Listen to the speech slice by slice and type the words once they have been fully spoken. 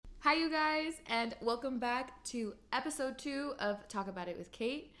Hi, you guys, and welcome back to episode 2 of Talk About It with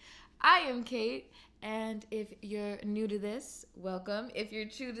Kait. I am Kait, and if you're new to this, welcome. If you're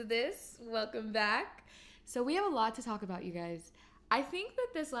true to this, welcome back. So, we have a lot to talk about, you guys. I think that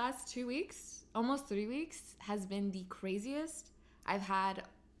this last 2 weeks, almost 3 weeks, has been the craziest I've had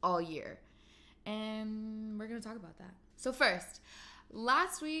all year. And we're going to talk about that. So, first,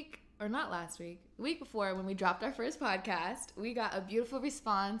 the week before when we dropped our first podcast, we got a beautiful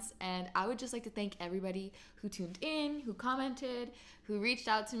response, and I would just like to thank everybody who tuned in, who commented, who reached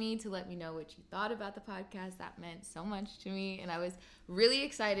out to me to let me know what you thought about the podcast. That meant so much to me, and I was really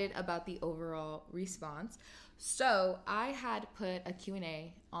excited about the overall response. So I had put a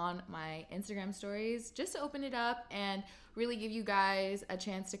Q&A on my Instagram stories just to open it up and really give you guys a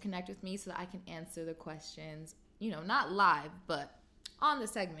chance to connect with me so that I can answer the questions, not live, but on the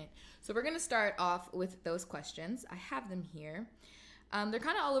segment. So we're going to start off with those questions. I have them here. They're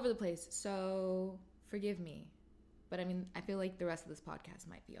kind of all over the place, so forgive me. But I feel like the rest of this podcast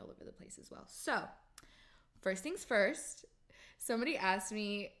might be all over the place as well. So first things first, somebody asked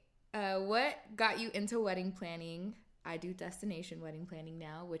me, what got you into wedding planning? I do destination wedding planning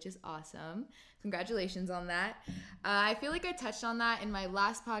now, which is awesome. Congratulations on that. I feel like I touched on that in my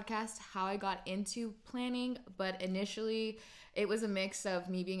last podcast, how I got into planning, but initially it was a mix of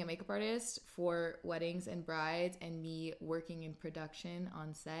me being a makeup artist for weddings and brides and me working in production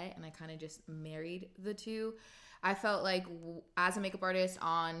on set, and I kind of just married the two. I felt like as a makeup artist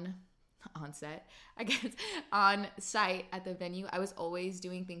on set, I guess, on site at the venue, I was always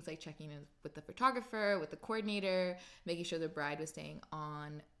doing things like checking in with the photographer, with the coordinator, making sure the bride was staying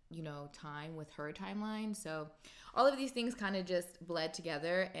on, time with her timeline. So all of these things kind of just bled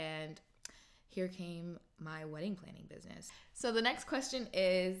together, and here came my wedding planning business. So the next question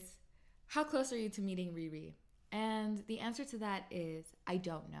is, how close are you to meeting Riri? And the answer to that is, I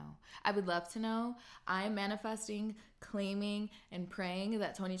don't know. I would love to know. I'm manifesting, claiming, and praying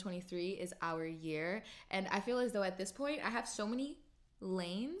that 2023 is our year. And I feel as though at this point, I have so many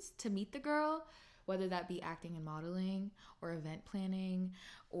lanes to meet the girl, whether that be acting and modeling, or event planning,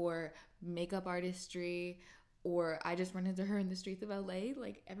 or makeup artistry, or I just run into her in the streets of LA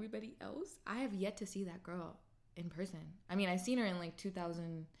like everybody else. I have yet to see that girl in person. I seen her in like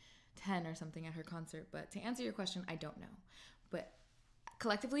 2010 or something at her concert, but to answer your question, I don't know. But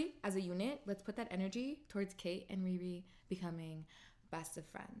collectively, as a unit, let's put that energy towards Kait and Riri becoming best of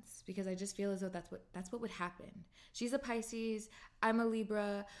friends, because I just feel as though that's what would happen. She's a Pisces, I'm a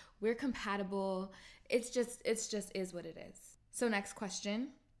Libra, we're compatible. It's just is what it is. So next question,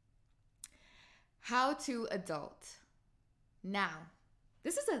 how to adult? Now,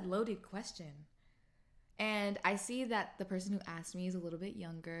 this is a loaded question. And I see that the person who asked me is a little bit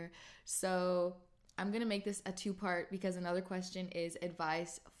younger. So I'm going to make this a 2-part, because another question is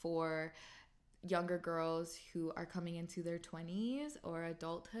advice for younger girls who are coming into their 20s or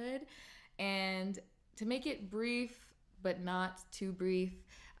adulthood. And to make it brief, but not too brief,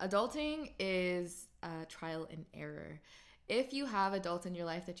 adulting is trial and error. If you have adults in your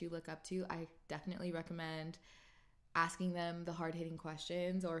life that you look up to, I definitely recommend asking them the hard-hitting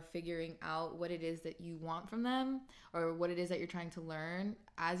questions, or figuring out what it is that you want from them, or what it is that you're trying to learn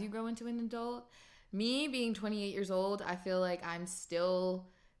as you grow into an adult. Me being 28 years old, I feel like I'm still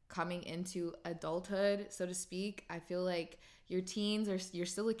coming into adulthood, so to speak. I feel like your teens, you're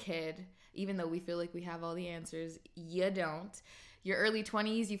still a kid, even though we feel like we have all the answers. You don't. Your early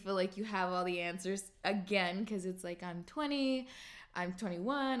 20s, you feel like you have all the answers again, because it's like, I'm 20, I'm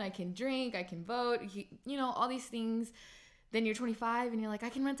 21, I can drink, I can vote, all these things. Then you're 25 and you're like, I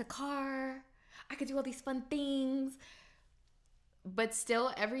can rent a car, I could do all these fun things. But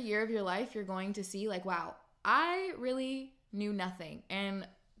still, every year of your life, you're going to see like, wow, I really knew nothing. And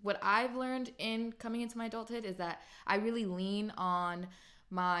what I've learned in coming into my adulthood is that I really lean on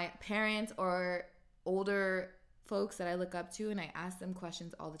my parents or older folks that I look up to, and I ask them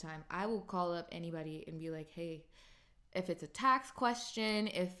questions all the time. I will call up anybody and be like, hey, if it's a tax question,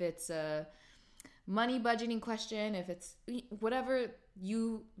 if it's a money budgeting question, if it's whatever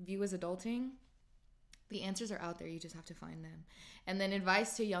you view as adulting, the answers are out there. You just have to find them. And then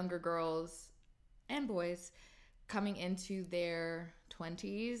advice to younger girls and boys coming into their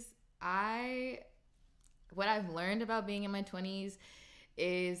 20s. What I've learned about being in my 20s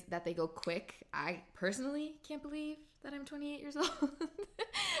is that they go quick. I personally can't believe that I'm 28 years old.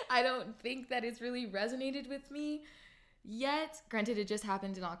 I don't think that it's really resonated with me yet. Granted, it just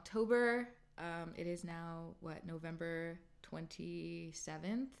happened in October. It is now, November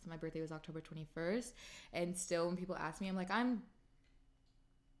 27th. My birthday was October 21st. And still, when people ask me, I'm like, I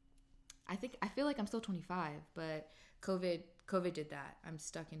feel like I'm still 25, but COVID COVID did that. I'm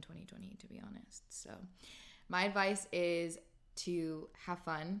stuck in 2020, to be honest. So my advice is to have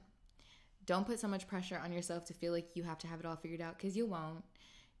fun. Don't put so much pressure on yourself to feel like you have to have it all figured out, because you won't.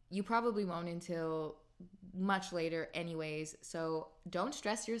 You probably won't until much later anyways. So don't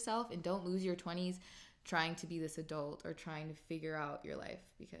stress yourself and don't lose your 20s trying to be this adult or trying to figure out your life,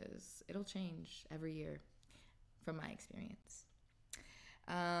 because it'll change every year from my experience.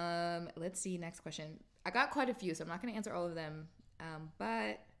 Let's see, next question. I got quite a few, so I'm not going to answer all of them.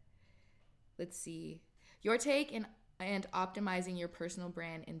 But let's see. Your take and optimizing your personal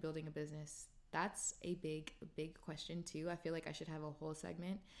brand and building a business. That's a big question too. I feel like I should have a whole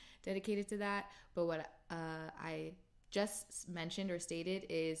segment dedicated to that. But what I just mentioned or stated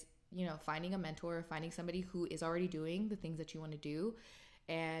is, finding a mentor, finding somebody who is already doing the things that you want to do,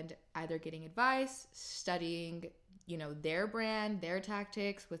 and either getting advice, studying, their brand, their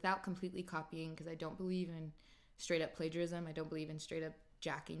tactics, without completely copying, because I don't believe in straight up plagiarism. I don't believe in straight up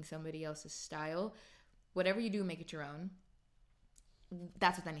jacking somebody else's style. Whatever you do, make it your own.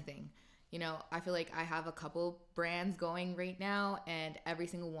 That's with anything. I feel like I have a couple brands going right now, and every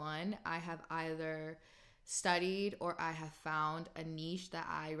single one I have either studied or I have found a niche that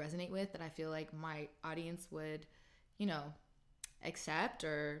I resonate with, that I feel like my audience would, accept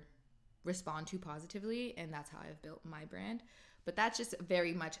or respond to positively, and that's how I've built my brand. But that's just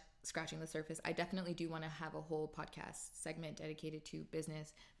very much scratching the surface. I definitely do want to have a whole podcast segment dedicated to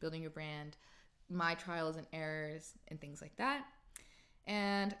business, building your brand, my trials and errors, and things like that.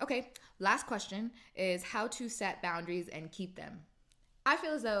 And okay, last question is how to set boundaries and keep them. I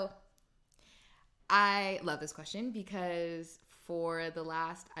feel as though I love this question, because for the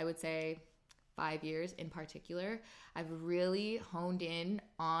last, I would say, 5 years in particular, I've really honed in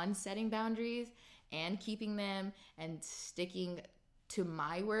on setting boundaries and keeping them and sticking to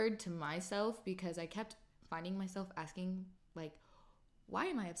my word, to myself, because I kept finding myself asking, like, why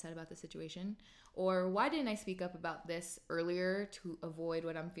am I upset about this situation? Or why didn't I speak up about this earlier to avoid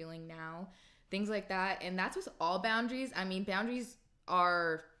what I'm feeling now? Things like that. And that's with all boundaries. I mean, boundaries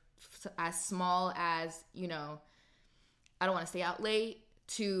are as small as, I don't want to stay out late,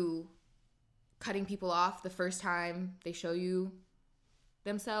 to cutting people off the first time they show you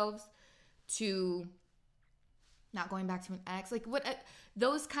themselves, to not going back to an ex, like what,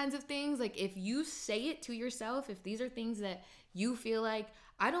 those kinds of things. Like, if you say it to yourself, if these are things that you feel like,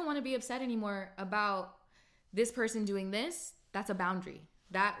 I don't want to be upset anymore about this person doing this, that's a boundary.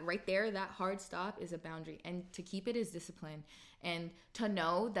 That right there, that hard stop is a boundary. And to keep it is discipline. And to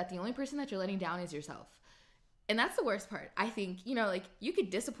know that the only person that you're letting down is yourself. And that's the worst part. I think, like, you could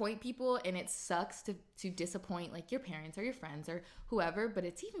disappoint people, and it sucks to disappoint, like, your parents or your friends or whoever, but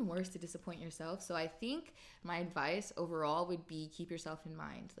it's even worse to disappoint yourself. So I think my advice overall would be, keep yourself in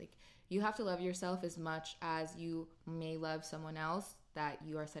mind. Like, you have to love yourself as much as you may love someone else that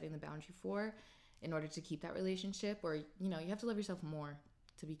you are setting the boundary for, in order to keep that relationship. Or, you have to love yourself more,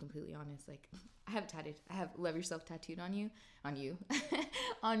 to be completely honest. Like, I have love yourself tattooed on you,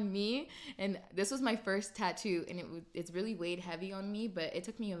 on me. And this was my first tattoo, and it's really weighed heavy on me, but it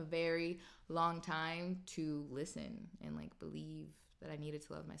took me a very long time to listen and, like, believe that I needed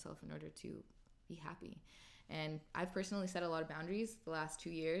to love myself in order to be happy. And I've personally set a lot of boundaries the last 2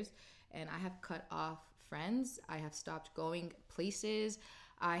 years, and I have cut off friends. I have stopped going places.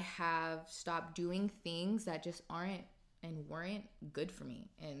 I have stopped doing things that just aren't and weren't good for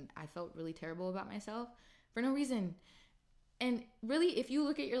me. And I felt really terrible about myself for no reason. And really, if you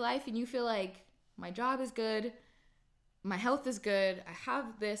look at your life and you feel like, my job is good, my health is good, I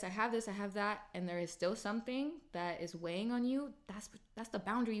have this, I have that, and there is still something that is weighing on you, that's the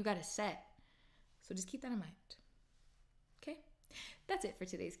boundary you got to set. So just keep that in mind. Okay? That's it for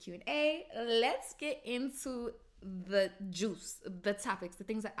today's Q&A. Let's get into the juice, the topics, the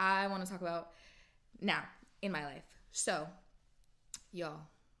things that I want to talk about now in my life. So, y'all,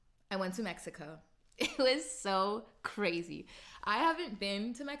 I went to Mexico. It was so crazy. I haven't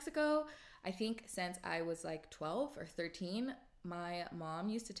been to Mexico, I think, since I was like 12 or 13. My mom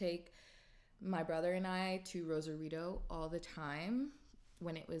used to take my brother and I to Rosarito all the time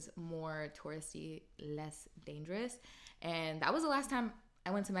when it was more touristy, less dangerous. And that was the last time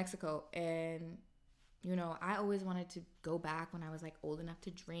I went to Mexico. And, I always wanted to go back when I was like old enough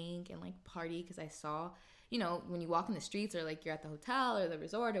to drink and like party, because I saw, when you walk in the streets, or like you're at the hotel or the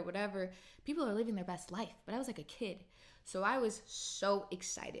resort or whatever, people are living their best life. But I was like a kid. So I was so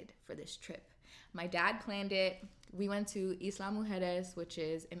excited for this trip. My dad planned it. We went to Isla Mujeres, which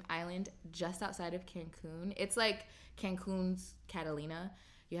is an island just outside of Cancun. It's like Cancun's Catalina.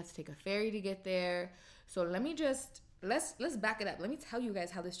 You have to take a ferry to get there. So let's back it up. Let me tell you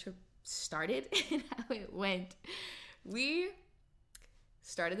guys how this trip started and how it went. We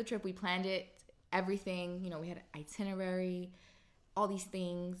started the trip. We planned it, everything. We had an itinerary, all these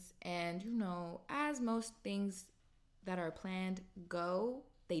things. And, as most things that are planned go,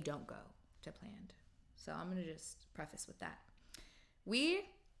 they don't go to planned. So I'm going to just preface with that. We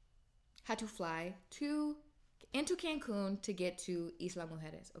had to fly into Cancun to get to Isla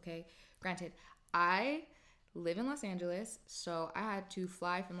Mujeres, okay? Granted, I live in Los Angeles, so I had to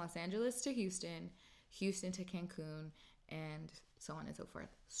fly from Los Angeles to Houston to Cancun, and so on and so forth.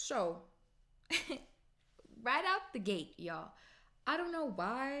 So, right out the gate, y'all, I don't know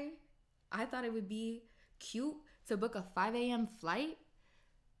why I thought it would be cute to book a 5 a.m. flight.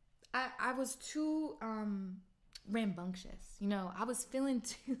 I was too rambunctious, I was feeling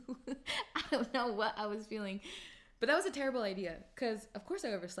too I don't know what I was feeling, but that was a terrible idea because of course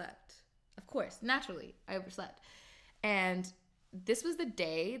I overslept. Of course, naturally I overslept. And this was the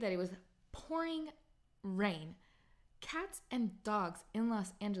day that it was pouring rain. Cats and dogs in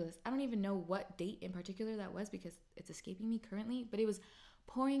Los Angeles. I don't even know what date in particular that was because it's escaping me currently, but it was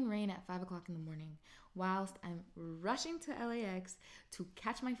pouring rain at 5 o'clock in the morning whilst I'm rushing to LAX to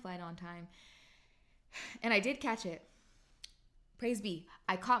catch my flight on time. And I did catch it. Praise be.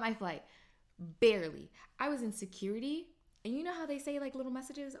 I caught my flight. Barely. I was in security. And you know how they say like little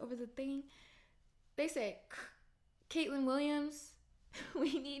messages over the thing? They say, Caitlin Williams,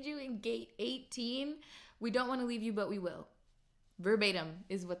 we need you in gate 18. We don't want to leave you, but we will. Verbatim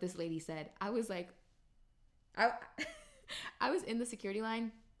is what this lady said. I was like, I was in the security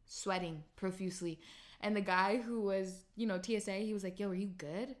line sweating profusely. And the guy who was, TSA, he was like, yo, are you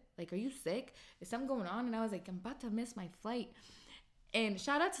good? Like, are you sick? Is something going on? And I was like, I'm about to miss my flight. And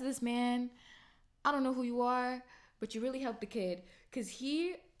shout out to this man. I don't know who you are, but you really helped the kid. Because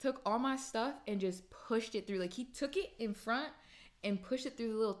he took all my stuff and just pushed it through. Like, he took it in front and pushed it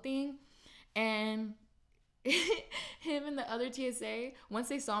through the little thing. And him and the other TSA, once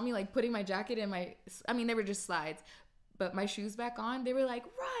they saw me, like, putting my jacket in they were just slides, but my shoes back on, they were like,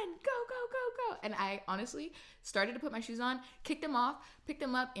 run, go, go, go, go. And I honestly started to put my shoes on, kicked them off, picked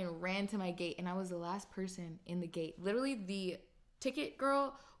them up, and ran to my gate. And I was the last person in the gate. Literally, the ticket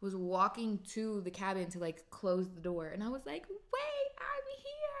girl was walking to the cabin to, like, close the door. And I was like, wait, I'm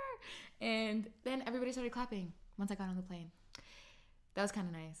here. And then everybody started clapping once I got on the plane. That was kind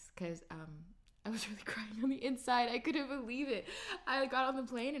of nice because I was really crying on the inside. I couldn't believe it. I got on the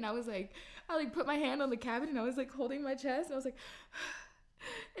plane and I put my hand on the cabin and I was like holding my chest and I was like,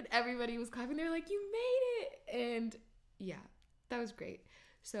 and everybody was clapping. They were like, you made it. And yeah, that was great.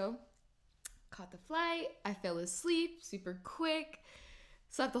 So caught the flight. I fell asleep super quick.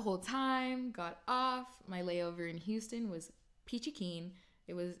 Slept the whole time. Got off. My layover in Houston was peachy keen.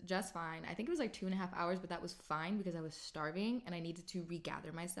 It was just fine. I think it was like 2.5 hours, but that was fine because I was starving and I needed to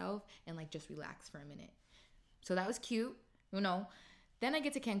regather myself and like just relax for a minute. So that was cute, Then I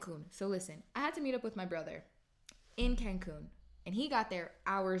get to Cancun. So listen, I had to meet up with my brother in Cancun and he got there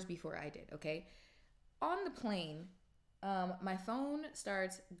hours before I did, okay? On the plane, my phone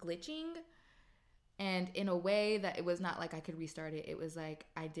starts glitching and in a way that it was not like I could restart it. It was like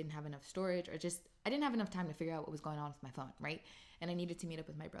I didn't have enough storage or just I didn't have enough time to figure out what was going on with my phone, right? And I needed to meet up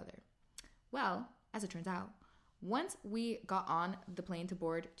with my brother. Well, as it turns out, once we got on the plane to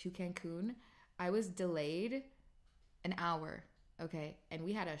board to Cancun, I was delayed an hour, okay? And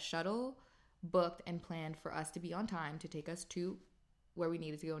we had a shuttle booked and planned for us to be on time to take us to where we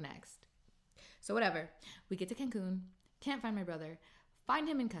needed to go next. So whatever, we get to Cancun, can't find my brother, find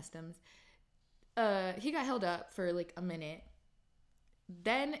him in customs. He got held up for like a minute.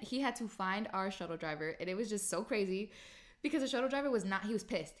 Then he had to find our shuttle driver, and it was just so crazy because the shuttle driver he was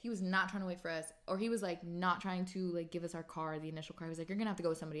pissed. He was not trying to wait for us, or he was like not trying to like give us our car, the initial car. He was like, you're gonna have to go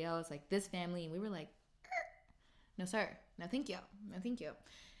with somebody else, like this family. And we were like, no sir, no thank you, no thank you.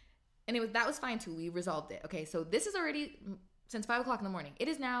 And that was fine too. We resolved it. Okay, so this is already since 5 o'clock in the morning. It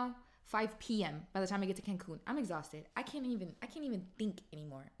is now 5 p.m. by the time I get to Cancun. I'm exhausted. I can't even think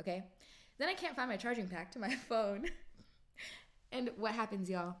anymore. Okay, then I can't find my charging pack to my phone. And what happens,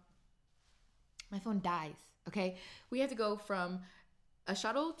 y'all? My phone dies, okay? We have to go from a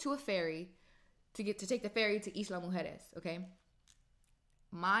shuttle to a ferry to take the ferry to Isla Mujeres, okay?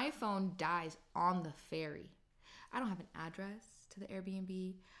 My phone dies on the ferry. I don't have an address to the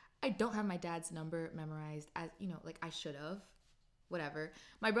Airbnb. I don't have my dad's number memorized as, like I should have. Whatever.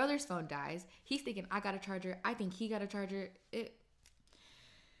 My brother's phone dies. He's thinking I got a charger. I think he got a charger.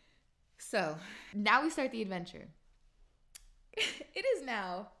 So, now we start the adventure. It is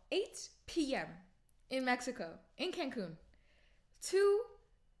now 8 p.m. in Mexico, in Cancun. Two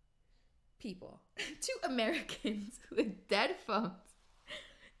people, two Americans with dead phones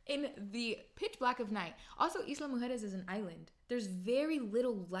in the pitch black of night. Also, Isla Mujeres is an island. There's very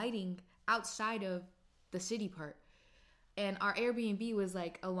little lighting outside of the city part. And our Airbnb was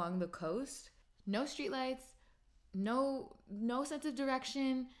like along the coast. No streetlights, no sense of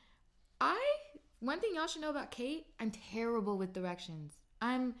direction. One thing y'all should know about Kait, I'm terrible with directions.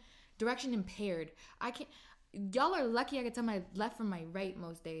 I'm direction impaired. Y'all are lucky I can tell my left from my right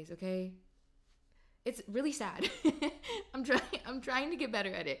most days, okay? It's really sad. I'm trying to get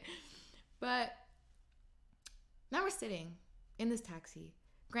better at it. But now we're sitting in this taxi.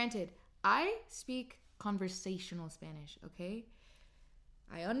 Granted, I speak conversational Spanish, okay?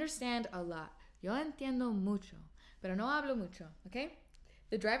 I understand a lot. Yo entiendo mucho, pero no hablo mucho, okay?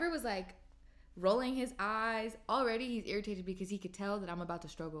 The driver was like rolling his eyes. Already he's irritated because he could tell that I'm about to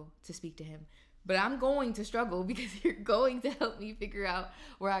struggle to speak to him. But I'm going to struggle because you're going to help me figure out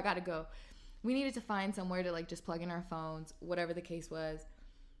where I gotta go. We needed to find somewhere to like just plug in our phones, whatever the case was.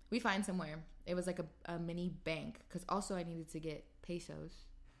 We find somewhere. It was like a mini bank because also I needed to get pesos,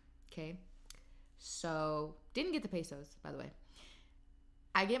 okay? So didn't get the pesos, by the way.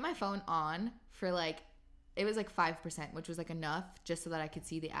 I get my phone on for like, it was like 5%, which was like enough just so that I could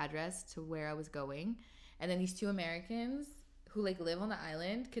see the address to where I was going. And then these two Americans who like live on the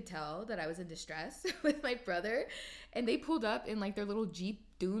island could tell that I was in distress with my brother. And they pulled up in like their little Jeep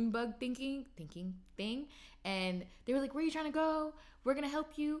dune bug thinking thing. And they were like, where are you trying to go? We're going to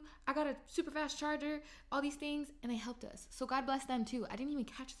help you. I got a super fast charger, all these things. And they helped us. So God bless them too. I didn't even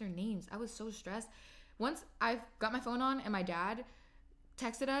catch their names. I was so stressed. Once I got my phone on and my dad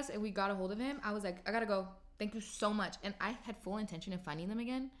texted us and we got a hold of him, I was like, I got to go. Thank you so much. And I had full intention of finding them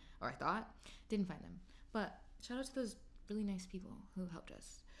again, or I thought. Didn't find them. But shout out to those really nice people who helped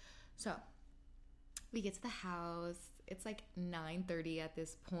us. So we get to the house. It's like 9:30 at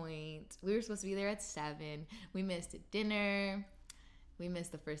this point. We were supposed to be there at 7. We missed dinner. We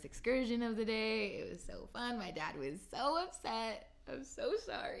missed the first excursion of the day. It was so fun. My dad was so upset. I'm so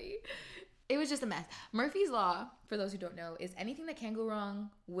sorry. It was just a mess. Murphy's Law, for those who don't know, is anything that can go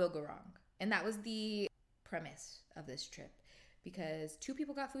wrong will go wrong. And that was the premise of this trip because 2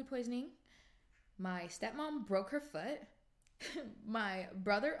 people got food poisoning. My stepmom broke her foot. My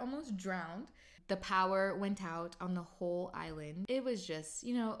brother almost drowned. The power went out on the whole island. It was just,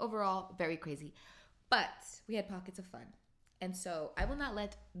 overall very crazy. But we had pockets of fun. And so I will not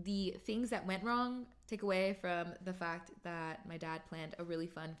let the things that went wrong take away from the fact that my dad planned a really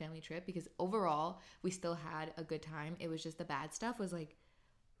fun family trip because overall we still had a good time. It was just the bad stuff was like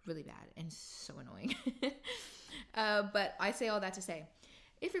really bad and so annoying. But I say all that to say,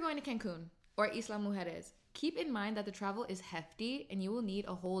 if you're going to Cancun or Isla Mujeres, keep in mind that the travel is hefty and you will need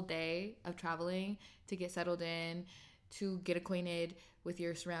a whole day of traveling to get settled in, to get acquainted with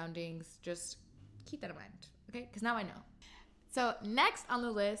your surroundings. Just keep that in mind, okay? Because now I know. So next on the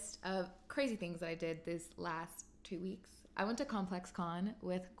list of crazy things that I did this last 2 weeks, I went to Complex Con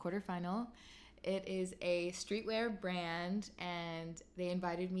with Quarterfinal. It is a streetwear brand and they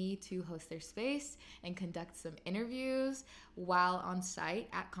invited me to host their space and conduct some interviews while on site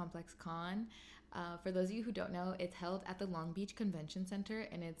at Complex Con. For those of you who don't know, it's held at the Long Beach Convention Center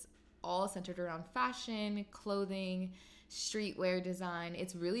and it's all centered around fashion, clothing, streetwear design.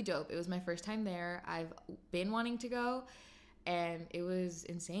 It's really dope. It was my first time there. I've been wanting to go and it was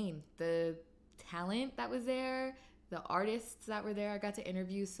insane. The talent that was there, the artists that were there. I got to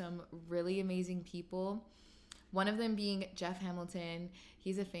interview some really amazing people. One of them being Jeff Hamilton.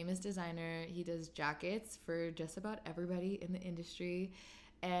 He's a famous designer. He does jackets for just about everybody in the industry.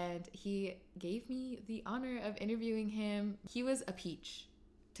 And he gave me the honor of interviewing him. He was a peach,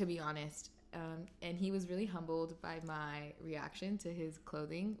 to be honest. And he was really humbled by my reaction to his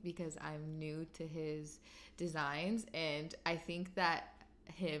clothing because I'm new to his designs. And I think that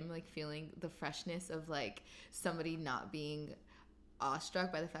him like feeling the freshness of like somebody not being awestruck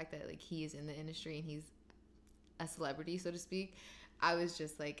by the fact that like he is in the industry and he's a celebrity, so to speak, I was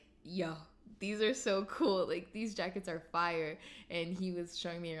just like, yo, these are so cool, like these jackets are fire. And he was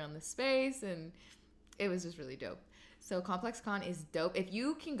showing me around the space and it was just really dope. So Complex Con is dope. If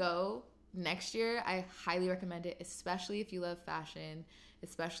you can go next year, I highly recommend it, especially if you love fashion,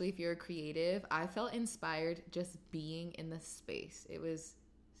 especially if you're a creative. I felt inspired just being in the space. It was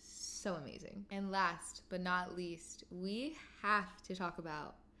so amazing. And last but not least, we have to talk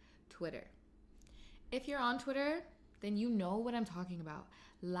about Twitter. If you're on Twitter, then you know what I'm talking about.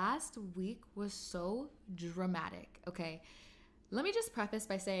 Last week was so dramatic, okay? Let me just preface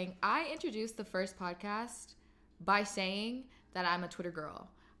by saying I introduced the first podcast by saying that I'm a Twitter girl.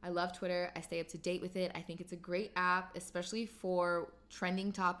 I love Twitter. I stay up to date with it. I think it's a great app, especially for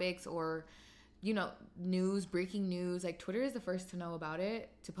trending topics or news, breaking news. Like, Twitter is the first to know about it,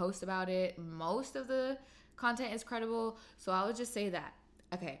 to post about it. Most of the content is credible. So I would just say that.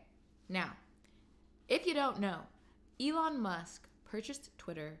 Okay. Now, if you don't know, Elon Musk purchased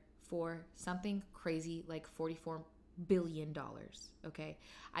Twitter for something crazy like $44 billion. Okay.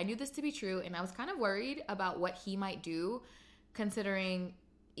 I knew this to be true, and I was kind of worried about what he might do, considering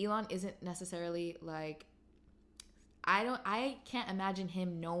Elon isn't necessarily like, I can't imagine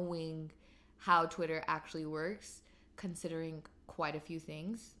him knowing how Twitter actually works, considering quite a few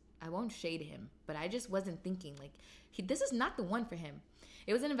things. I won't shade him, but I just wasn't thinking like this is not the one for him.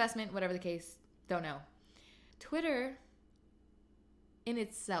 It was an investment, whatever the case, don't know. Twitter in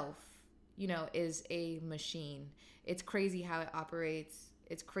itself, is a machine. It's crazy how it operates.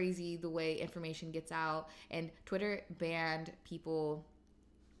 It's crazy the way information gets out. And Twitter banned people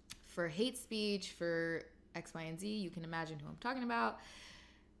for hate speech, for X, Y, and Z. You can imagine who I'm talking about.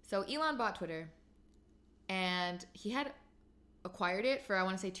 So Elon bought Twitter, and he had acquired it for, I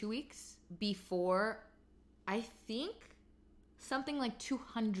want to say, 2 weeks before, I think, something like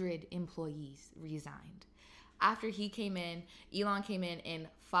 200 employees resigned. After he came in, Elon came in and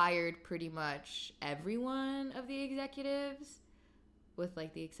fired pretty much every one of the executives, with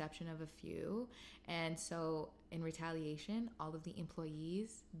like the exception of a few. And so in retaliation, all of the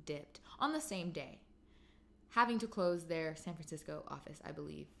employees dipped on the same day, having to close their San Francisco office, I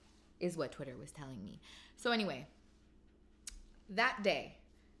believe, is what Twitter was telling me. So anyway, that day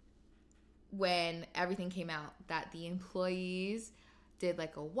when everything came out that the employees did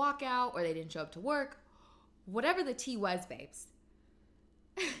like a walkout or they didn't show up to work, whatever the tea was, babes,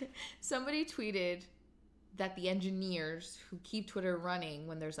 somebody tweeted that the engineers who keep Twitter running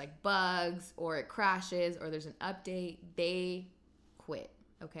when there's like bugs or it crashes or there's an update, they quit.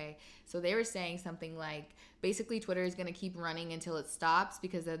 Okay, so they were saying something like, basically Twitter is going to keep running until it stops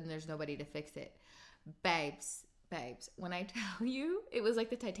because then there's nobody to fix it. Babes, when I tell you, it was like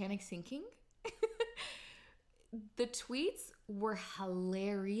the Titanic sinking. The tweets were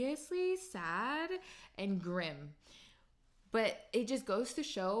hilariously sad and grim. But it just goes to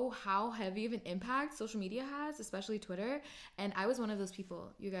show how heavy of an impact social media has, especially Twitter. And I was one of those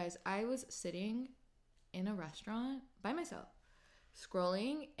people. You guys, I was sitting in a restaurant by myself,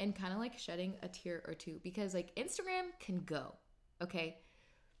 scrolling and kind of like shedding a tear or two, because like Instagram can go, okay?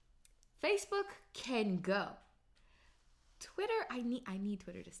 Facebook can go. Twitter, I need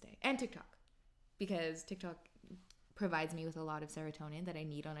Twitter to stay, and TikTok, because TikTok provides me with a lot of serotonin that I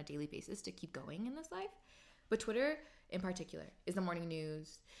need on a daily basis to keep going in this life. But Twitter in particular is the morning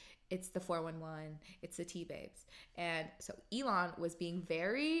news. It's the 411. It's the T-Babes. And so Elon was being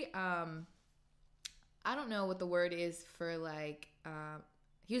very, I don't know what the word is for like,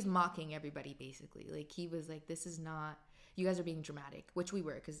 he was mocking everybody basically. Like he was like, this is not, you guys are being dramatic, which we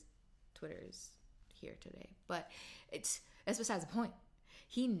were, because Twitter is here today. But that's besides the point.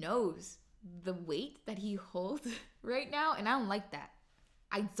 He knows the weight that he holds right now, and I don't like that.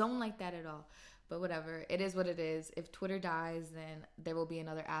 I don't like that at all. But whatever, it is what it is. If Twitter dies, then there will be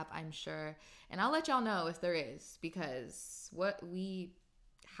another app, I'm sure. And I'll let y'all know if there is, because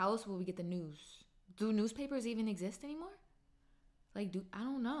how else will we get the news? Do newspapers even exist anymore? Like, I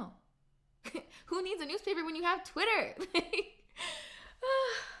don't know. Who needs a newspaper when you have Twitter?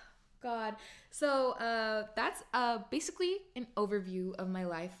 God. So that's basically an overview of my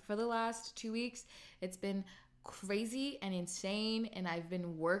life for the last 2 weeks. It's been crazy and insane, and I've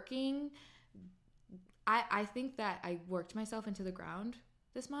been working. I think that I worked myself into the ground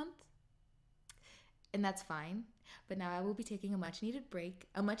this month, and that's fine. But now I will be taking a much needed break,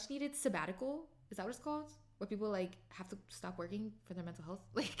 a much needed sabbatical. Is that what it's called? Where people like have to stop working for their mental health.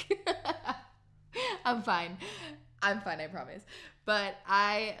 Like, I'm fine, I promise. But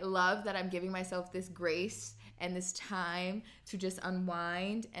I love that I'm giving myself this grace and this time to just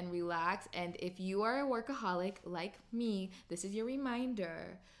unwind and relax. And if you are a workaholic like me, this is your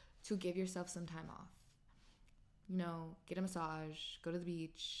reminder to give yourself some time off. Get a massage, go to the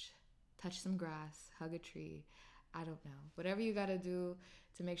beach, touch some grass, hug a tree. I don't know. Whatever you gotta do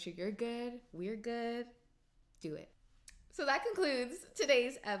to make sure you're good, we're good, do it. So that concludes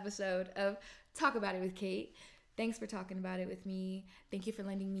today's episode of Talk About It with Kait. Thanks for talking about it with me. Thank you for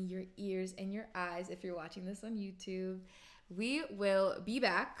lending me your ears and your eyes if you're watching this on YouTube. We will be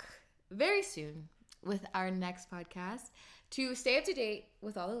back very soon with our next podcast. To stay up to date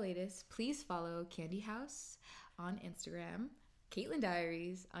with all the latest, please follow Candy House on Instagram, Caitlin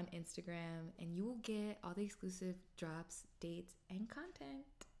Diaries on Instagram, and you will get all the exclusive drops, dates, and content.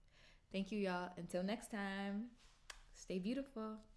 Thank you, y'all. Until next time, stay beautiful.